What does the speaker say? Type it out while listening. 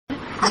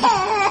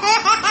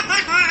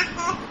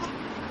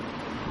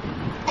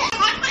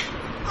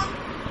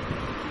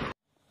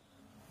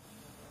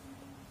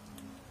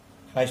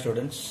Hi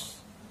students,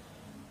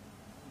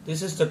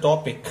 this is the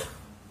topic.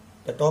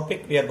 The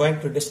topic we are going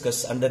to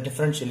discuss under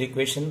differential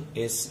equation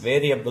is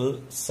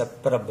variable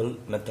separable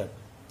method.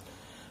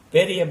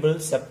 Variable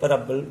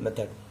separable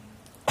method.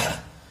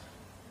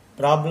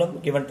 Problem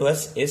given to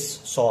us is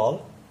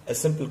solve a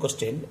simple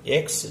question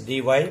x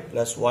dy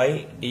plus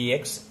y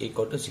dx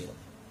equal to 0.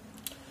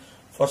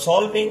 For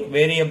solving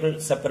variable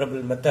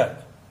separable method,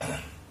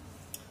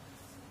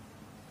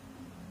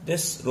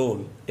 this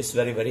rule is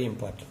very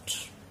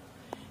important.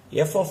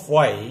 F of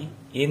y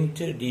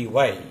into dy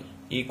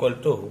equal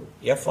to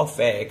f of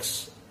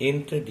x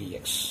into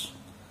dx.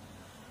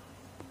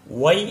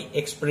 Y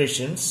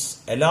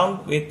expressions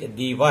along with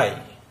dy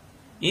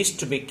is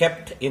to be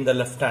kept in the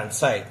left hand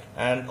side,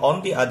 and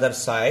on the other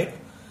side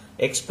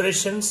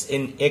expressions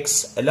in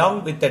x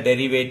along with the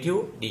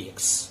derivative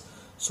dx.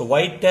 So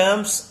y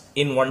terms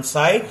in one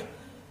side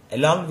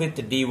along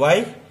with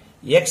dy,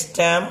 x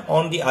term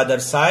on the other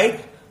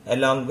side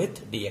along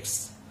with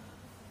dx.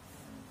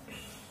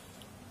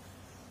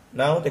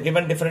 Now the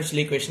given differential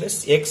equation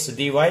is x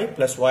dy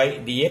plus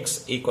y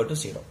dx equal to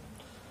 0.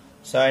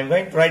 So I am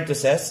going to write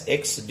this as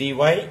x dy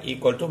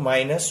equal to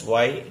minus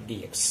y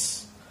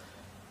dx.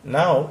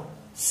 Now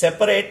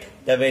separate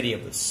the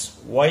variables,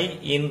 y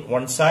in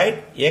one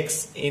side,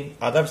 x in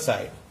other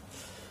side.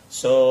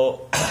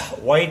 So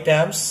y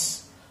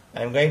terms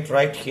I am going to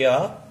write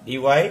here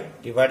dy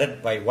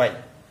divided by y,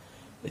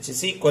 which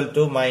is equal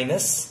to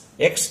minus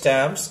x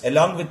terms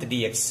along with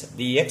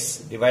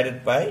dx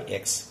divided by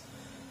x.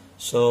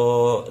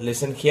 So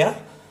listen here,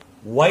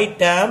 y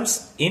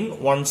terms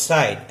in one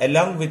side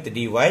along with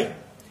dy,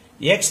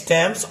 x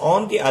terms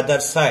on the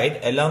other side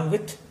along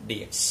with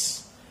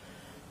dx.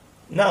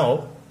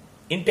 Now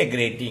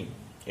integrating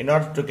in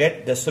order to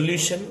get the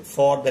solution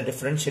for the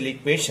differential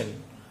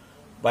equation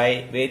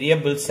by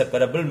variable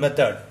separable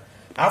method.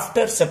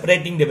 After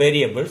separating the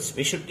variables,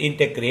 we should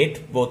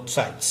integrate both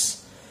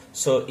sides.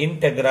 So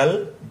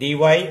integral dy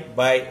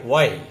by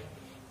y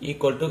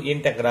equal to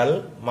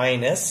integral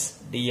minus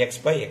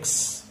dx by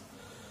x.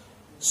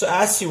 So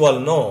as you all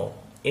know,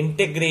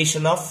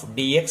 integration of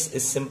dx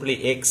is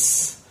simply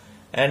x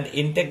and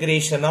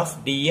integration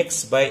of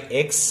dx by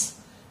x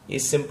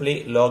is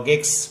simply log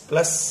x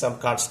plus some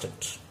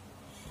constant.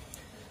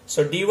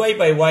 So dy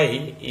by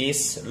y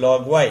is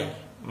log y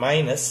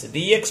minus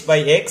dx by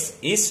x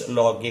is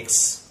log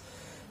x.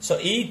 So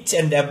each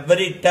and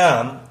every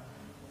term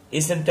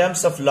is in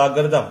terms of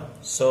logarithm.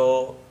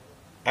 So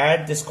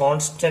add this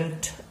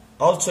constant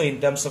also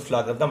in terms of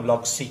logarithm,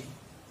 log c.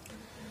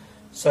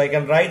 So I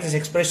can write this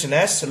expression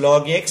as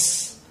log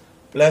x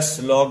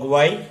plus log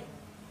y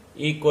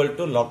equal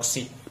to log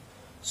c.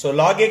 So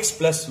log x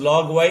plus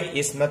log y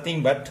is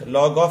nothing but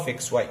log of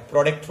xy,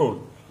 product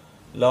rule.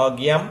 Log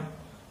m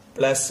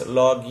plus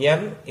log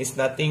n is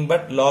nothing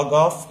but log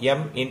of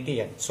m into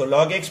n. So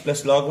log x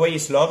plus log y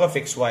is log of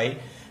xy,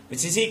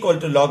 which is equal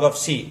to log of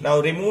c. Now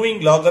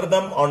removing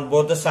logarithm on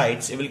both the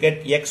sides, you will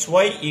get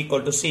xy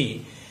equal to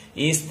c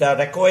is the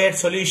required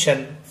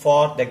solution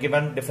for the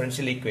given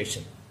differential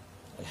equation.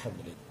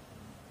 Alhamdulillah.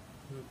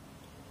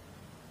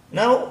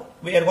 Now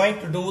we are going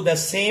to do the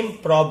same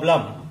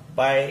problem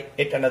by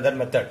yet another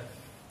method.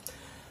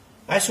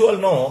 As you all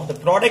know, the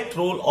product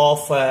rule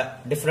of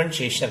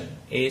differentiation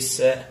is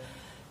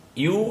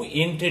u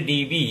into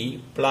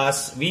dv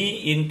plus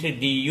v into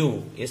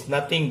du is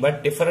nothing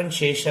but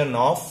differentiation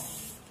of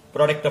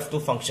product of two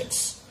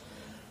functions,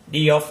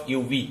 d of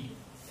uv.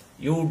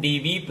 U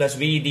dv plus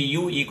v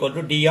du equal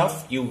to d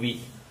of uv.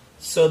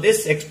 So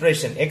this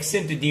expression x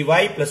into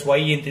dy plus y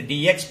into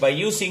dx, by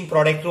using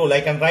product rule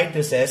I can write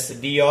this as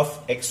d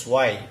of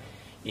xy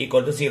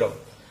equal to 0.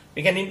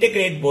 We can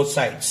integrate both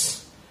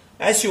sides.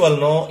 As you all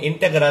know,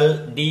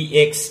 integral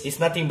dx is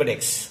nothing but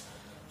x.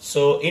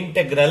 So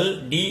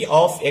integral d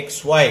of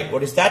xy,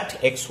 what is that?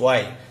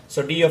 Xy.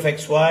 So d of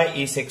xy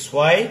is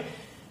xy.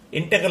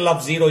 Integral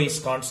of 0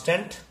 is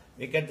constant.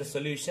 We get the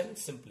solution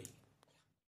simply.